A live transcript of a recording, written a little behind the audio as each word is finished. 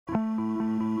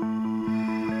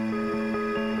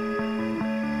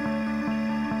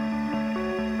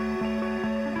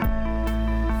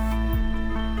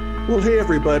Well, hey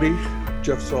everybody,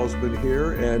 Jeff Salzman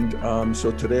here, and so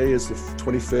today is the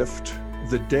 25th,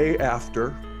 the day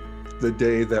after the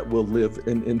day that will live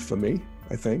in infamy,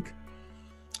 I think,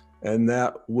 and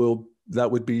that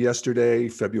would be yesterday,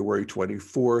 February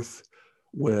 24th,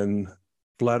 when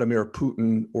Vladimir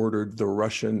Putin ordered the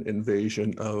Russian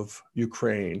invasion of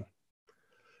Ukraine.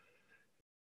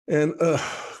 And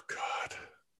God,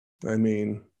 I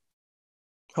mean,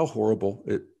 how horrible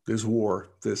it is war,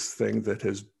 this thing that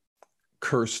has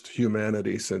cursed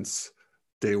humanity since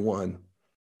day one.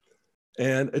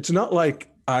 And it's not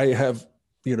like I have,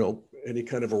 any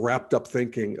kind of a wrapped up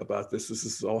thinking about this. This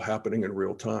is all happening in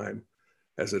real time,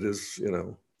 as it is,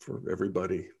 for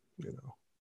everybody,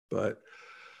 But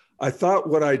I thought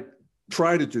what I'd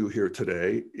try to do here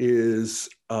today is,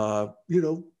 an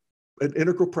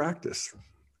integral practice.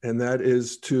 And that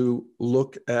is to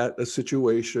look at a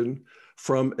situation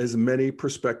from as many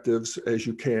perspectives as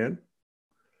you can.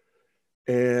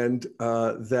 And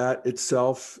that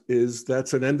itself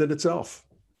that's an end in itself.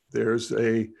 There's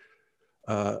an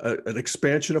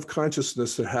expansion of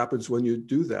consciousness that happens when you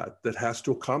do that has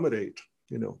to accommodate,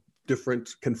 different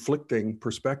conflicting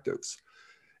perspectives.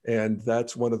 And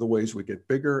that's one of the ways we get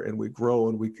bigger and we grow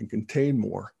and we can contain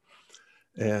more.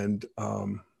 And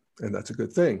that's a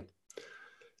good thing.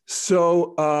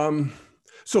 So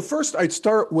first I'd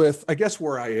start with, I guess,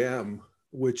 where I am,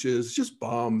 which is just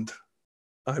bombed.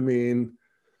 I mean,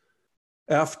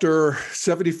 after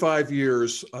 75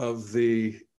 years of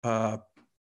the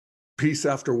peace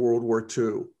after World War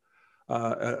II,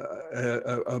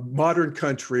 a modern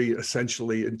country,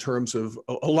 essentially, in terms of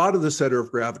a lot of the center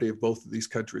of gravity of both of these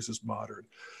countries is modern.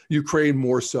 Ukraine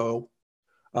more so,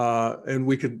 and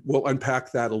we'll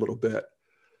unpack that a little bit.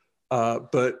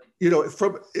 But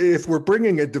if we're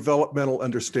bringing a developmental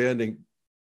understanding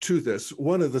to this,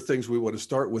 one of the things we want to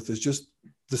start with is just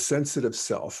the sensitive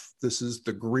self. This is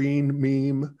the green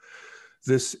meme.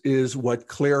 This is what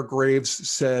Clare Graves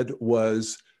said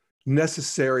was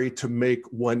necessary to make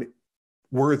one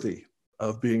worthy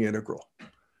of being integral.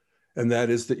 And that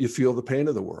is that you feel the pain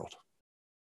of the world.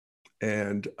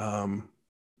 And,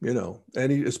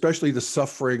 especially the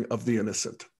suffering of the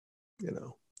innocent,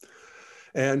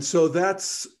 And so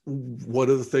that's one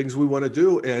of the things we want to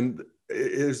do. And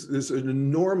is an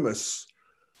enormous,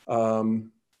 let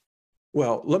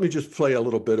me just play a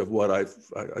little bit of what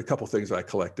a couple things I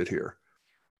collected here.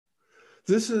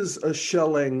 This is a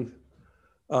shelling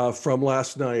from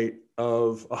last night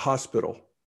of a hospital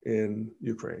in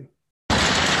Ukraine.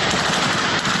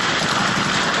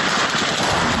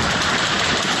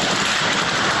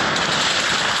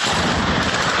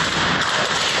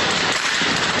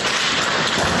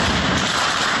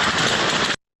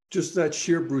 Just that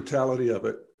sheer brutality of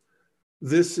it.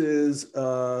 This is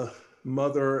a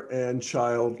mother and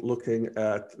child looking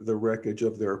at the wreckage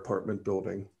of their apartment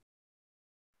building.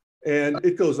 And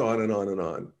it goes on and on and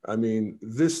on. I mean,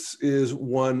 this is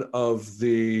one of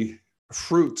the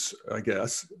fruits, I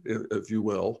guess, if you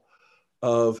will,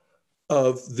 of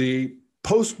the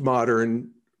postmodern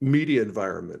media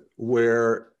environment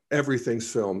where everything's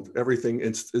filmed, everything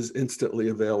is instantly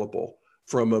available.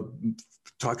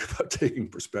 Talk about taking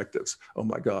perspectives. Oh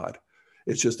my God,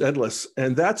 it's just endless.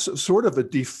 And that's sort of a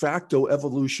de facto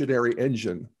evolutionary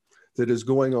engine that is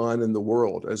going on in the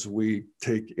world as we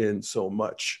take in so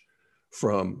much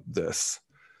from this.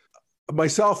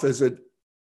 Myself,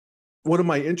 one of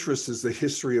my interests is the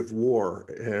history of war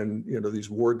and, these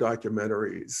war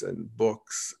documentaries and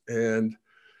books and,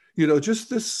 just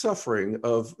this suffering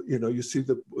of, you see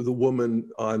the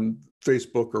woman on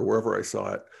Facebook or wherever I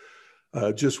saw it,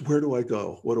 just where do I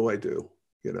go? What do I do?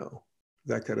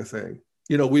 That kind of thing.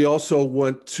 We also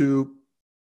want to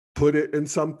put it in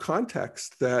some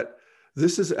context that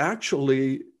this is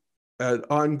actually an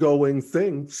ongoing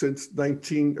thing since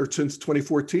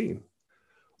 2014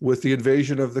 with the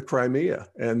invasion of the Crimea.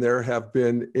 And there have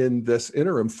been in this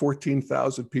interim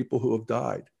 14,000 people who have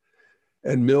died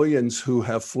and millions who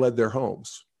have fled their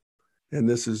homes. And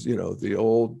this is, the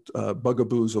old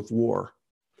bugaboos of war.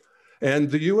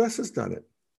 And the US has done it.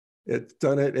 It's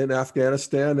done it in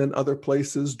Afghanistan and other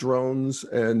places, drones.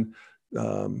 And,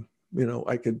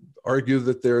 I could argue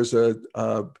that there's a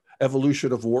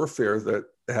evolution of warfare that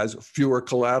has fewer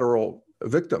collateral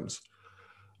victims,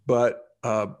 but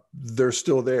they're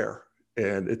still there.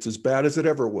 And it's as bad as it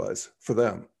ever was for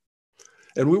them.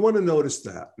 And we want to notice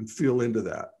that and feel into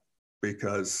that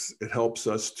because it helps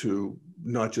us to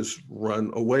not just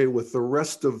run away with the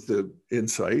rest of the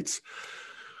insights.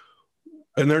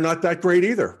 And they're not that great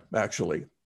either, actually.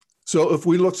 So if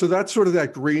we look, so that's sort of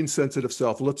that green sensitive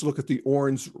self. Let's look at the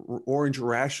orange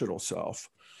rational self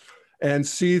and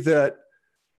see that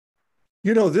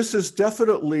This is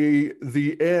definitely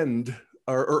the end,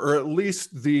 or at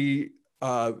least the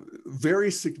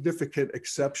very significant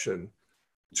exception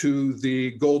to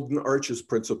the Golden Arches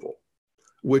principle,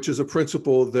 which is a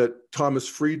principle that Thomas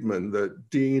Friedman, the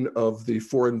dean of the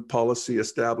foreign policy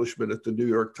establishment at the New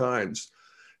York Times,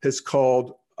 has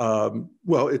called,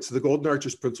 it's the Golden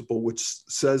Arches principle, which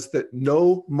says that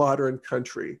no modern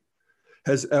country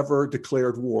has ever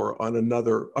declared war on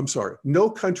another, no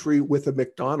country with a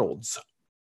McDonald's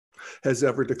has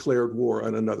ever declared war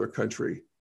on another country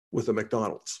with a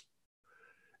McDonald's.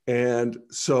 And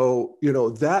so,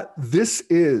 this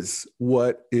is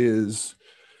what is,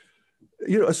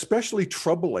 especially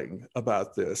troubling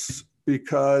about this,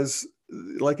 because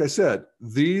like I said,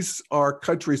 these are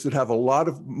countries that have a lot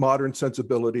of modern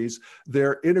sensibilities.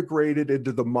 They're integrated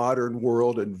into the modern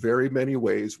world in very many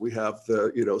ways. We have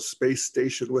the, space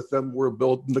station with them. We're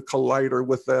building the collider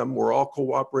with them. We're all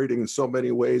cooperating in so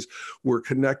many ways. We're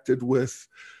connected with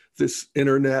this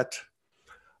internet,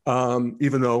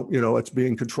 even though, it's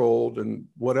being controlled and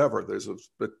whatever. There's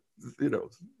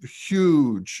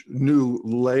huge new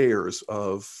layers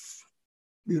of,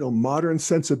 modern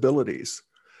sensibilities.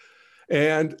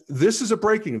 And this is a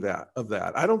breaking of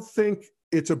that. I don't think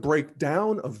it's a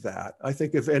breakdown of that. I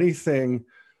think, if anything,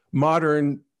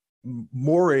 modern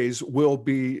mores will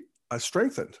be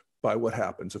strengthened by what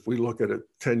happens if we look at a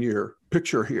 10-year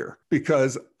picture here,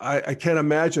 because I can't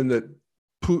imagine that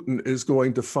Putin is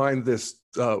going to find this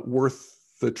worth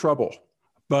the trouble,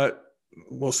 but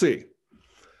we'll see.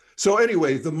 So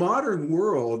anyway, the modern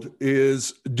world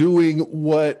is doing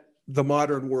what the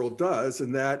modern world does,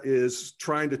 and that is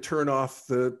trying to turn off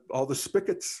all the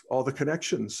spigots, all the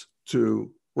connections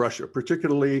to Russia,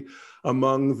 particularly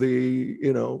among the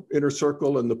inner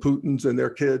circle and the Putins and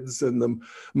their kids and the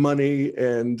money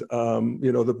and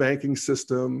the banking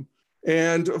system.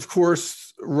 And of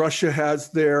course, Russia has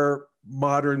their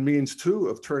modern means too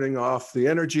of turning off the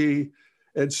energy.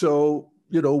 And so,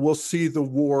 we'll see the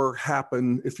war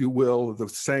happen, if you will, the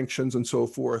sanctions and so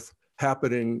forth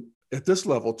happening at this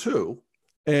level too.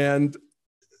 And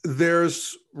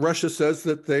Russia says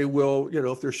that they will,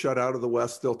 if they're shut out of the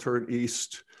West, they'll turn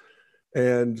east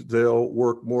and they'll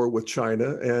work more with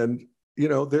China. And,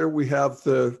 there we have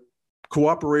the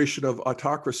cooperation of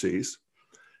autocracies.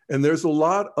 And there's a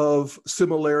lot of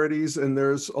similarities and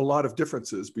there's a lot of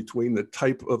differences between the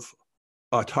type of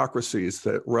autocracies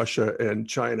that Russia and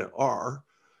China are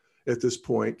at this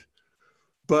point.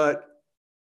 But,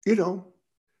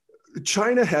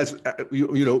 China has,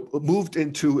 moved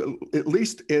into, at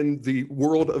least in the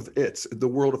world of the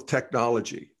world of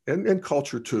technology and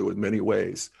culture too, in many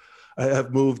ways,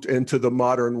 have moved into the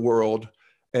modern world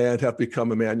and have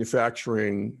become a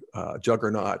manufacturing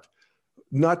juggernaut.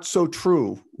 Not so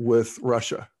true with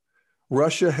Russia.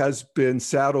 Russia has been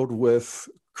saddled with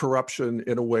corruption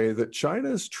in a way that China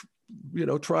has,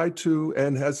 tried to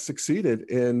and has succeeded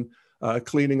in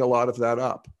cleaning a lot of that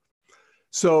up.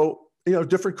 So,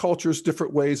 different cultures,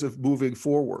 different ways of moving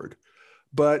forward.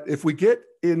 But if we get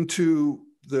into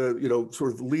the,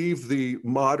 sort of leave the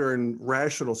modern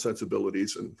rational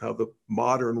sensibilities and how the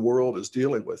modern world is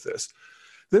dealing with this,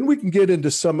 then we can get into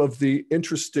some of the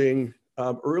interesting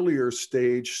earlier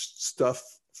stage stuff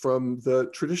from the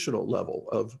traditional level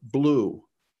of blue,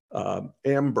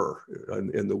 amber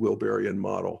in the Wilberian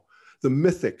model, the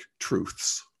mythic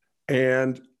truths.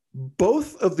 And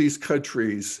both of these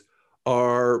countries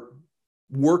are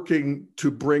working to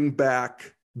bring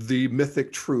back the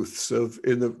mythic truths of,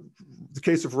 in the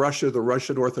case of Russia, the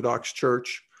Russian Orthodox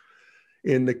Church.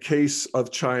 In the case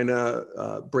of China,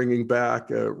 bringing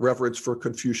back a reverence for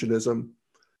Confucianism.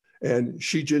 And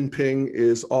Xi Jinping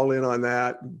is all in on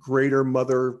that. Greater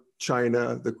Mother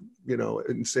China,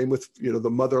 and same with, the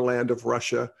motherland of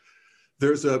Russia.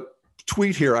 There's a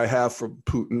tweet here I have from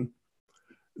Putin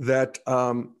that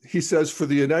he says, for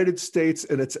the United States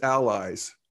and its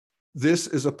allies, this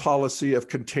is a policy of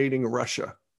containing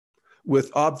Russia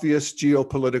with obvious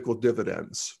geopolitical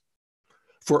dividends.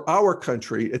 For our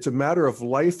country, it's a matter of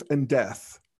life and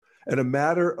death and a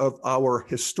matter of our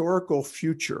historical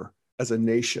future as a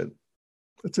nation.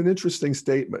 That's an interesting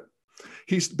statement.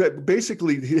 He's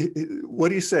basically,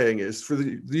 what he's saying is, for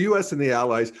the US and the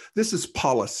allies, this is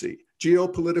policy,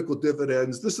 geopolitical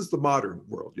dividends. This is the modern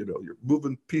world. You're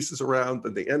moving pieces around,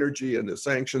 and the energy and the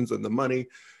sanctions and the money.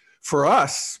 For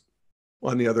us,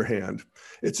 on the other hand,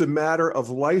 it's a matter of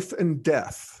life and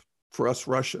death for us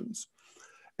Russians,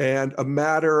 and a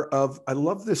matter of, I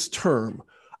love this term,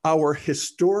 our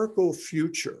historical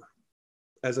future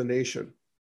as a nation.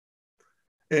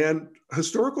 And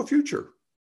historical future,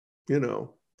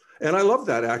 and I love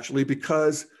that actually,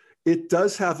 because it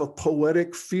does have a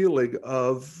poetic feeling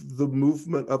of the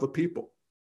movement of a people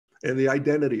and the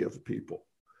identity of a people.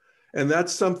 And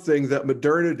that's something that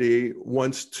modernity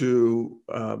wants to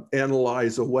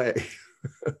analyze away.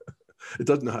 It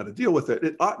doesn't know how to deal with it.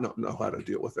 It ought not know how to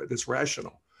deal with it. It's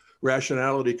rational.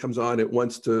 Rationality comes on. It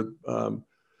wants to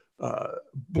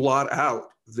blot out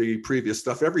the previous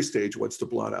stuff. Every stage wants to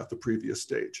blot out the previous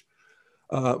stage.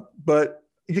 But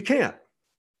you can't.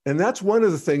 And that's one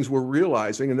of the things we're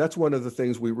realizing, and that's one of the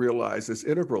things we realize as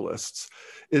integralists,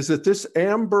 is that this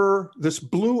amber, this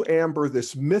blue amber,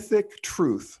 this mythic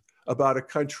truth about a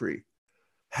country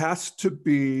has to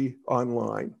be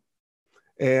online.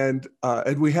 And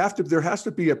we have to, there has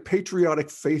to be a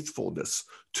patriotic faithfulness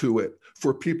to it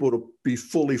for people to be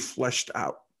fully fleshed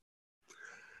out.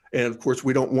 And of course,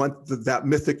 we don't want that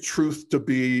mythic truth to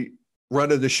be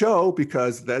running the show,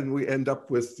 because then we end up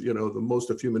with, you know, the most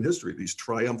of human history, these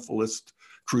triumphalist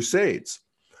crusades.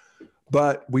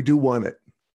 But we do want it,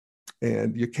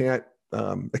 and you can't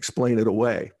explain it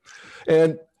away.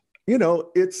 And you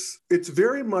know, it's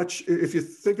very much, if you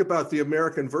think about the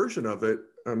American version of it,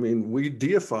 I mean, we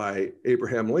deify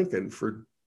Abraham Lincoln for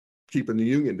keeping the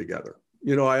Union together.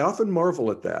 You know, I often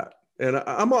marvel at that. And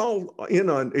I'm all in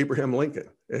on Abraham Lincoln.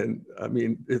 And I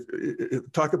mean,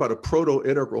 talk about a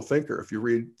proto-integral thinker. If you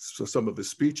read some of his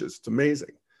speeches, it's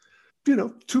amazing. You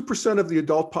know, 2% of the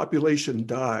adult population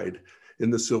died in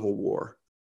the Civil War.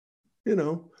 You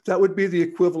know, that would be the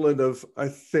equivalent of, I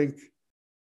think,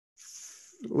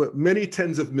 many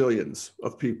tens of millions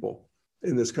of people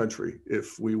in this country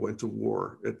if we went to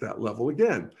war at that level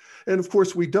again. And of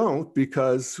course we don't,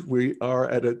 because we are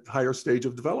at a higher stage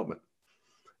of development.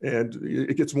 And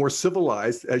it gets more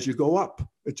civilized as you go up.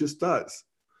 It just does.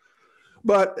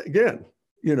 But again,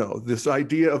 you know, this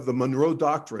idea of the Monroe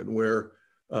Doctrine, where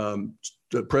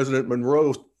President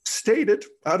Monroe stated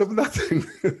out of nothing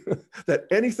that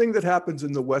anything that happens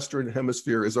in the Western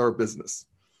Hemisphere is our business.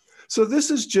 So this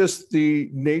is just the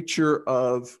nature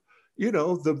of, you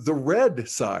know, the red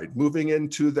side, moving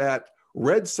into that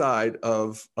red side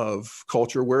of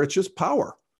culture where it's just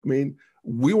power. I mean,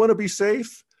 we want to be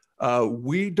safe.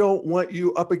 We don't want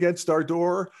you up against our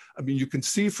door. I mean, you can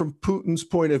see from Putin's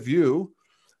point of view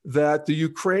that the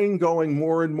Ukraine going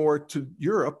more and more to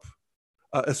Europe,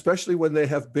 especially when they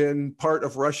have been part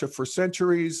of Russia for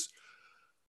centuries,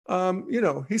 you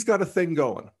know, he's got a thing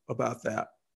going about that.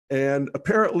 And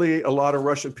apparently a lot of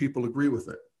Russian people agree with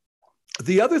it.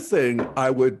 The other thing I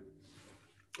would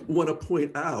want to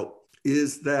point out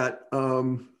is that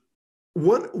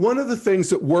one of the things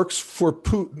that works for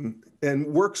Putin and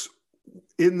works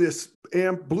in this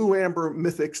blue amber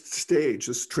mythic stage,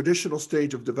 this traditional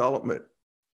stage of development,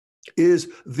 is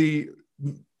the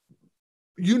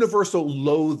universal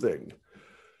loathing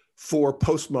for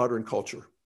postmodern culture,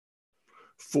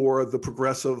 for the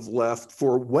progressive left,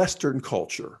 for Western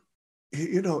culture.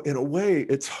 You know, in a way,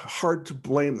 it's hard to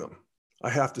blame them, I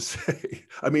have to say.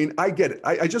 I mean, I get it.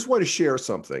 I just want to share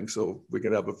something so we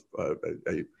can have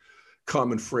a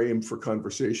common frame for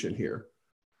conversation here.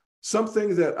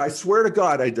 Something that I swear to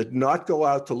God, I did not go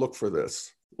out to look for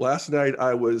this. Last night,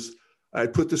 I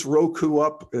put this Roku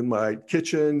up in my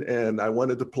kitchen and I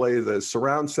wanted to play the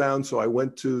surround sound. So I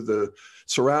went to the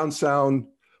surround sound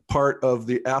part of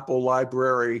the Apple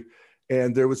library,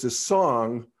 and there was this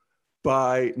song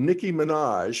by Nicki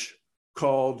Minaj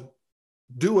called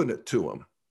 "Doing It to Him."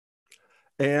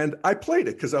 And I played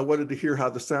it because I wanted to hear how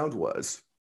the sound was.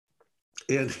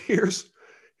 And here's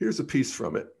a piece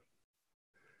from it.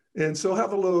 And so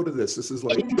have a load of this. This is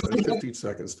like 15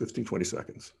 seconds, 15, 20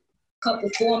 seconds. Couple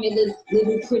formulas,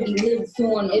 little pretty lips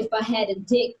on. If I had a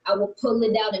dick, I would pull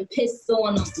it out and piss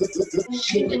on them.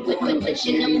 Put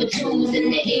your number twos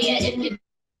in the air.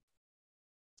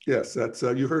 Yes, that's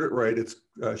you heard it right. It's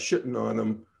shitting on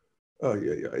them. Oh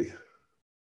yeah.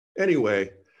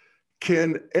 Anyway,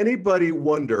 can anybody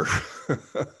wonder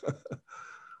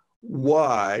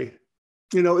why?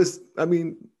 You know,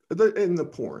 in the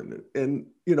porn and,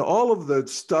 you know, all of the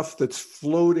stuff that's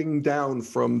floating down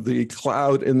from the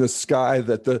cloud in the sky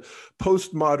that the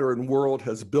postmodern world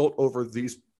has built over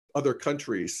these other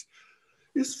countries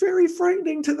is very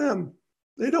frightening to them.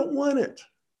 They don't want it.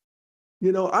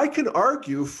 You know, I can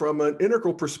argue from an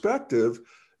integral perspective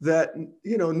that,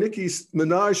 you know, Nicki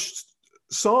Minaj's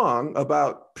song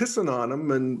about pissing on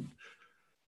them and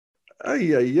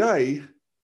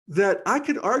that I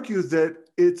could argue that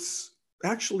it's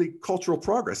actually cultural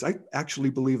progress. I actually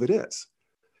believe it is.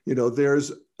 You know,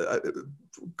 there's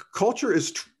culture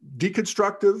is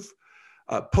deconstructive.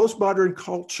 Postmodern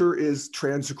culture is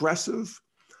transgressive.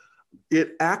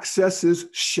 It accesses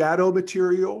shadow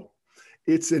material.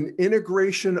 It's an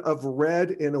integration of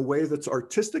red in a way that's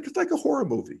artistic. It's like a horror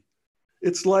movie.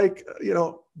 It's like,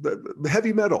 the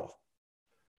heavy metal,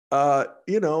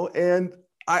 and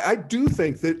I do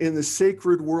think that in the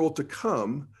sacred world to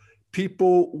come,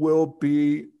 people will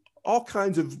be all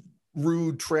kinds of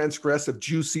rude, transgressive,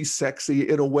 juicy, sexy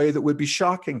in a way that would be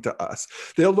shocking to us.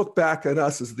 They'll look back at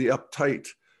us as the uptight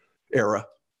era.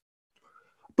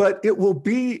 But it will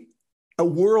be a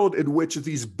world in which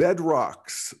these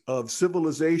bedrocks of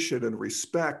civilization and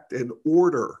respect and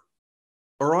order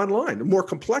are online, a more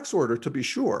complex order to be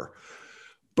sure.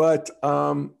 But,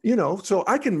 so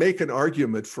I can make an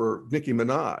argument for Nicki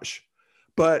Minaj,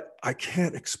 but I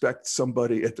can't expect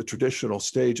somebody at the traditional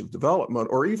stage of development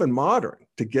or even modern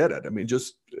to get it. I mean,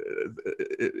 just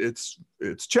it's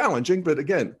challenging, but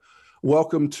again,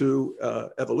 welcome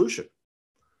to evolution.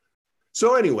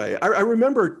 So anyway, I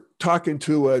remember talking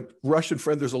to a Russian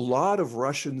friend. There's a lot of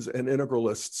Russians and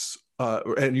integralists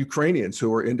and Ukrainians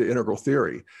who are into integral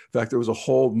theory. In fact, there was a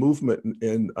whole movement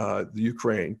in the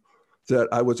Ukraine that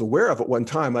I was aware of at one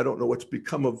time. I don't know what's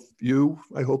become of you.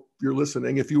 I hope you're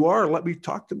listening. If you are, let me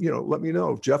talk to, let me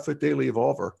know. Jeff at Daily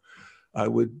Evolver. I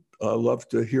would love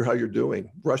to hear how you're doing,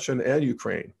 Russian and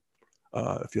Ukraine,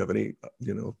 if you have any,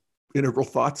 integral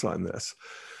thoughts on this.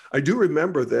 I do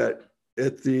remember that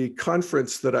at the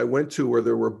conference that I went to where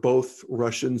there were both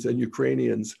Russians and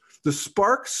Ukrainians, the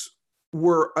sparks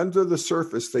were under the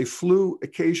surface. They flew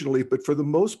occasionally, but for the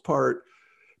most part,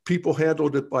 people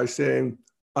handled it by saying,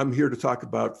 I'm here to talk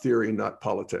about theory, not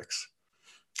politics.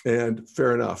 And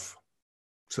fair enough.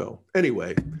 So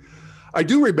anyway, I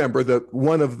do remember that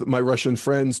one of my Russian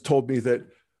friends told me that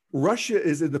Russia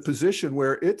is in the position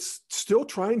where it's still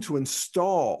trying to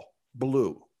install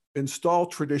blue, install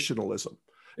traditionalism,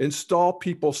 install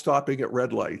people stopping at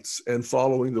red lights and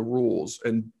following the rules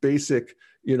and basic,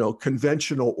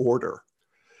 conventional order.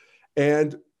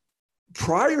 And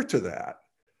prior to that,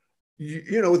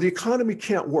 the economy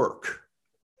can't work.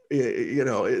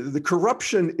 The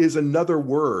corruption is another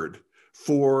word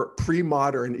for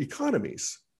pre-modern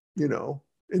economies.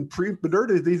 In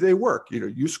pre-modernity, they work.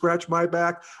 You scratch my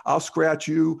back, I'll scratch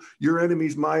you. Your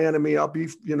enemy's my enemy. I'll be,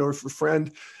 your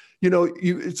friend.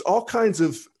 It's all kinds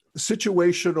of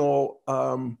situational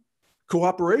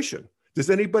cooperation. Does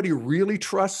anybody really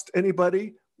trust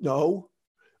anybody? No.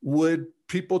 Would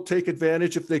people take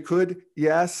advantage if they could?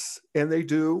 Yes, and they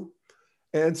do.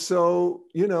 And so,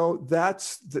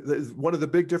 that's one of the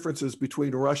big differences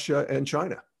between Russia and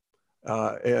China.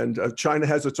 And China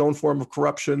has its own form of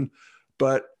corruption,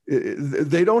 but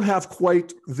they don't have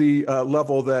quite the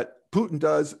level that Putin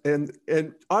does.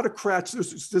 And autocrats,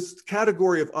 there's this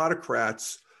category of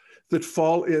autocrats that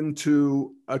fall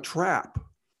into a trap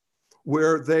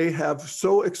where they have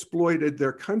so exploited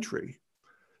their country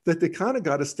that they kind of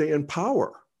got to stay in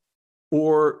power,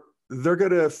 or they're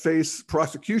going to face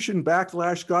prosecution,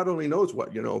 backlash, God only knows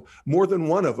what. More than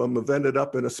one of them have ended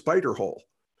up in a spider hole.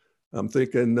 I'm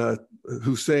thinking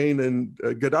Hussein and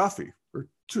Gaddafi, or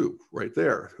two right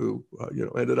there, who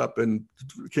ended up and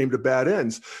came to bad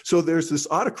ends. So there's this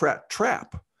autocrat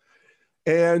trap.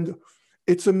 And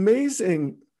it's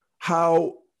amazing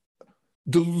how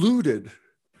deluded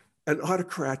an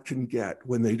autocrat can get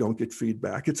when they don't get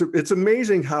feedback. It's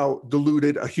amazing how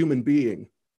deluded a human being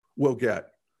will get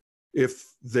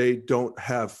if they don't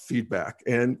have feedback.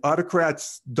 And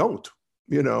autocrats don't,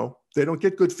 they don't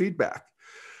get good feedback.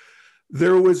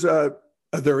 There is a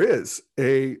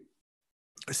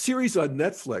series on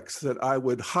Netflix that I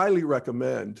would highly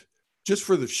recommend just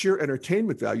for the sheer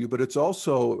entertainment value, but it's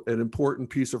also an important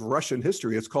piece of Russian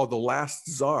history. It's called The Last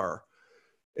Tsar.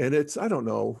 And it's, I don't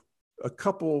know,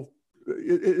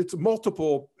 it's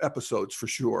multiple episodes for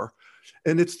sure.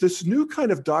 And it's this new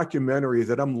kind of documentary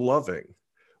that I'm loving,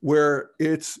 where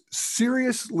it's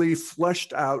seriously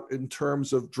fleshed out in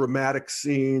terms of dramatic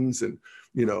scenes and,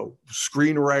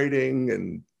 screenwriting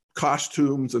and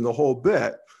costumes and the whole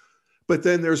bit. But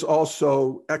then there's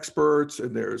also experts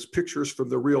and there's pictures from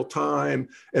the real time.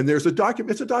 And there's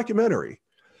it's a documentary.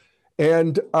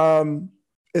 And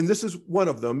this is one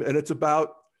of them. And it's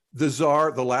about the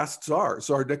Tsar, the last Tsar,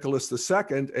 Tsar Nicholas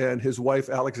II and his wife,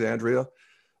 Alexandra.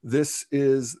 This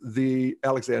is the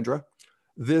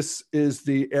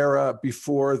era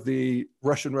before the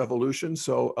Russian Revolution,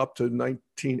 so up to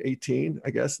 1918, I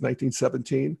guess,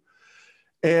 1917.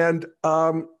 And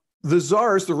the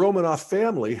Tsars, the Romanov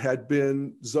family, had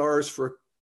been Tsars for a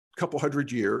couple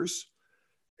hundred years,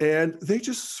 and they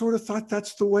just sort of thought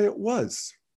that's the way it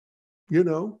was,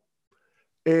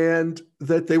 and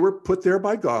that they were put there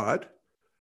by God,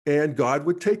 and God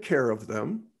would take care of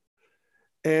them.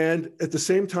 And at the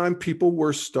same time, people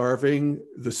were starving.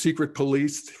 The secret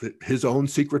police, his own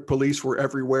secret police, were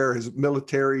everywhere. His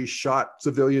military shot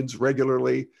civilians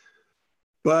regularly.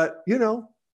 But, you know,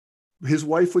 his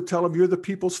wife would tell him, "You're the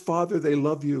people's father. They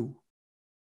love you."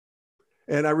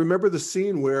 And I remember the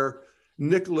scene where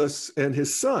Nicholas and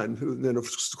his son, who then, of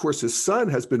course, his son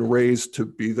has been raised to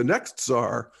be the next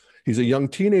Tsar. He's a young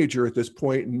teenager at this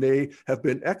point, and they have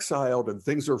been exiled, and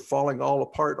things are falling all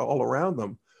apart all around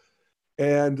them.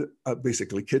 And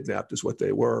basically kidnapped is what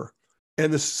they were.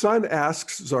 And the son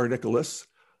asks Tsar Nicholas,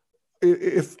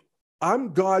 "If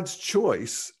I'm God's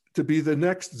choice to be the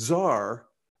next Tsar,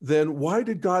 then why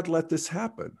did God let this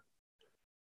happen?"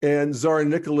 And Tsar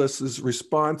Nicholas's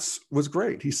response was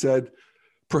great. He said,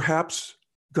 "Perhaps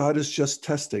God is just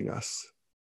testing us."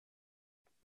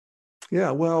 Yeah,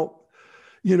 well,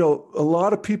 you know, a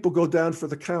lot of people go down for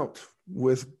the count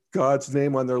with God's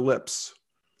name on their lips.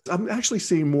 I'm actually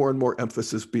seeing more and more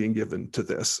emphasis being given to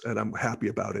this, and I'm happy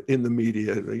about it in the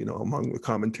media, you know, among the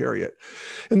commentariat.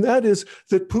 And that is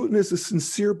that Putin is a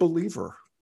sincere believer.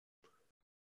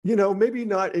 You know, maybe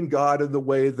not in God in the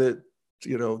way that,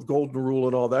 you know, golden rule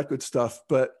and all that good stuff,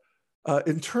 but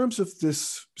in terms of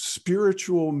this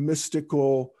spiritual,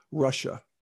 mystical Russia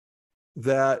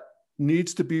that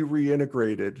needs to be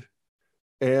reintegrated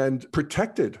and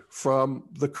protected from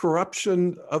the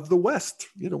corruption of the West,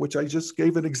 you know, which I just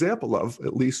gave an example of,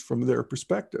 at least from their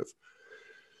perspective.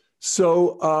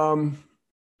 So,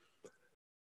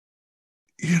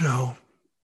 you know,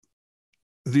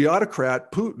 the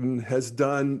autocrat, Putin, has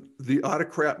done the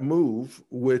autocrat move,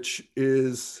 which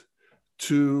is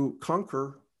to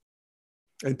conquer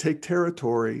and take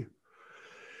territory.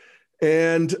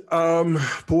 And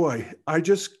boy, I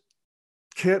just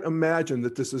can't imagine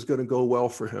that this is going to go well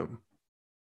for him.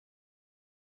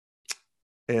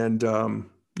 And,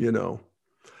 you know,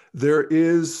 there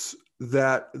is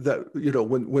that, you know,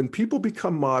 when people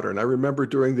become modern, I remember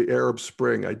during the Arab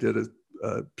Spring, I did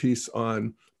a piece on,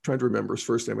 I'm trying to remember his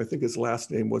first name. I think his last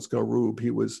name was Garoub.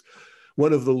 He was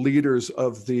one of the leaders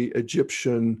of the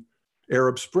Egyptian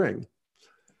Arab Spring.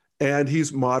 And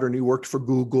he's modern. He worked for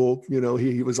Google, you know,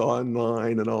 he was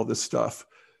online and all this stuff.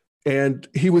 And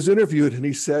he was interviewed and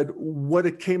he said, what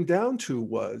it came down to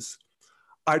was,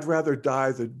 I'd rather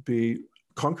die than be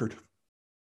conquered.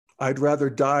 I'd rather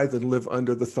die than live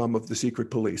under the thumb of the secret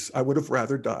police. I would have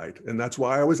rather died. And that's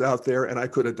why I was out there, and I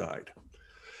could have died.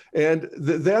 And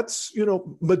that's, you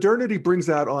know, modernity brings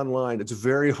that online. It's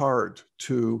very hard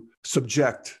to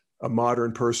subject a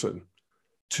modern person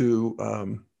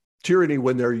to tyranny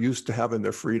when they're used to having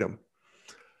their freedom.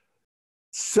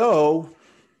 So,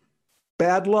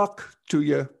 bad luck to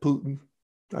you, Putin.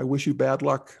 I wish you bad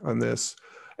luck on this.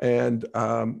 And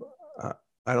I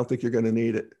don't think you're going to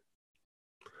need it.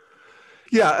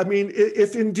 Yeah, I mean,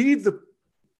 if indeed the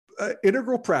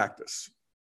integral practice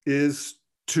is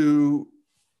to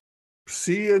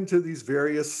see into these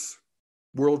various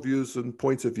worldviews and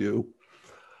points of view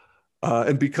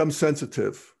and become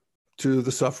sensitive to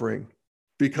the suffering,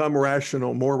 become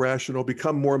rational,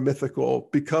 become more mythical,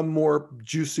 become more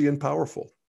juicy and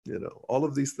powerful. You know, all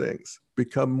of these things,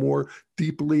 become more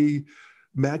deeply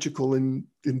magical in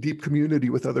deep community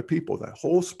with other people. That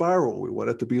whole spiral, we want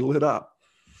it to be lit up.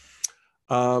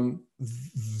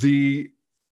 The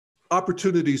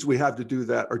opportunities we have to do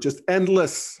that are just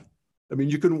endless. I mean,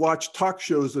 you can watch talk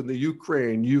shows in the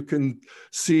Ukraine. You can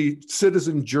see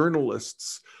citizen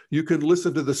journalists. You can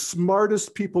listen to the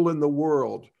smartest people in the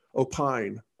world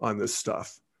opine on this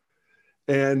stuff.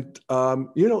 And,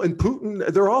 you know, and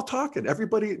Putin, they're all talking.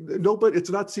 Everybody, nobody, it's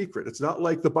not secret. It's not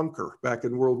like the bunker back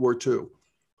in World War II,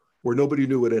 where nobody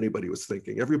knew what anybody was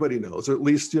thinking. Everybody knows, or at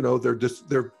least, you know,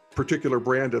 their particular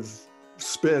brand of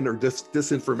spin or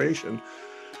disinformation.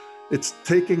 It's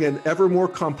taking an ever more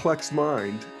complex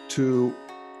mind to,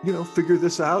 you know, figure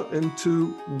this out and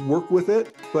to work with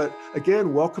it. But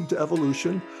again, welcome to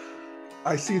evolution.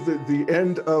 I see the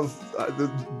end of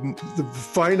the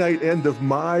finite end of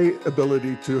my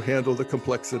ability to handle the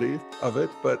complexity of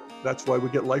it, but that's why we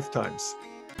get lifetimes.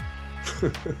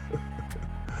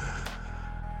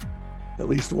 At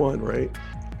least one, right?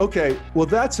 Okay, well,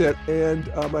 that's it. And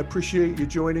I appreciate you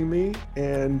joining me.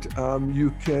 And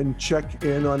you can check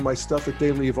in on my stuff at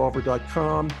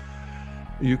dailyevolver.com.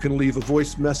 You can leave a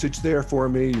voice message there for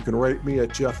me. You can write me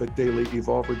at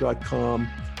jeff@dailyevolver.com.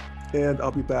 And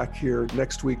I'll be back here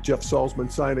next week. Jeff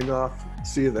Salzman signing off.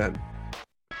 See you then.